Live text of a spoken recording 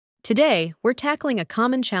Today, we're tackling a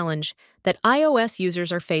common challenge that iOS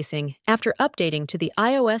users are facing after updating to the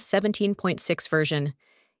iOS 17.6 version: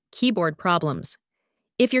 keyboard problems.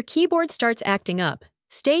 If your keyboard starts acting up,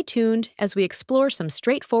 stay tuned as we explore some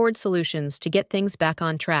straightforward solutions to get things back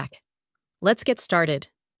on track. Let's get started.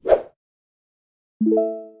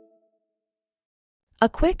 A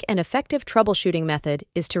quick and effective troubleshooting method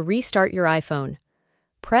is to restart your iPhone.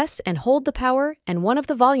 Press and hold the power and one of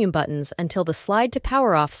the volume buttons until the slide to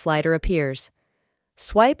power off slider appears.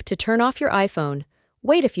 Swipe to turn off your iPhone,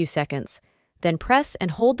 wait a few seconds, then press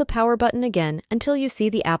and hold the power button again until you see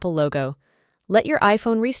the Apple logo. Let your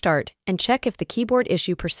iPhone restart and check if the keyboard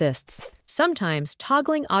issue persists. Sometimes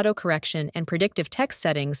toggling autocorrection and predictive text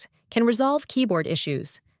settings can resolve keyboard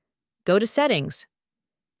issues. Go to Settings,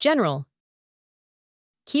 General,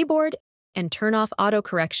 Keyboard, and turn off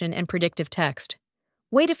autocorrection and predictive text.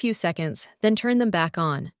 Wait a few seconds, then turn them back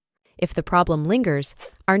on. If the problem lingers,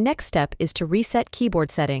 our next step is to reset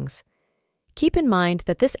keyboard settings. Keep in mind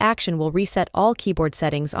that this action will reset all keyboard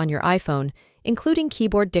settings on your iPhone, including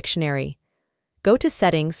Keyboard Dictionary. Go to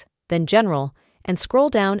Settings, then General, and scroll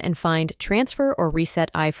down and find Transfer or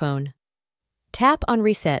Reset iPhone. Tap on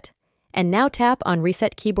Reset, and now tap on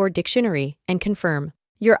Reset Keyboard Dictionary and confirm.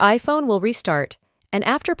 Your iPhone will restart, and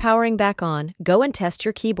after powering back on, go and test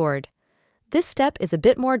your keyboard. This step is a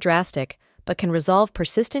bit more drastic, but can resolve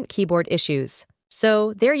persistent keyboard issues.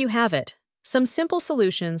 So, there you have it. Some simple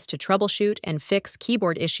solutions to troubleshoot and fix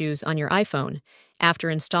keyboard issues on your iPhone after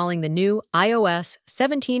installing the new iOS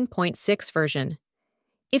 17.6 version.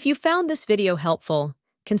 If you found this video helpful,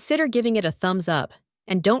 consider giving it a thumbs up,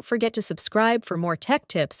 and don't forget to subscribe for more tech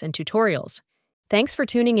tips and tutorials. Thanks for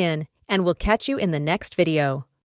tuning in, and we'll catch you in the next video.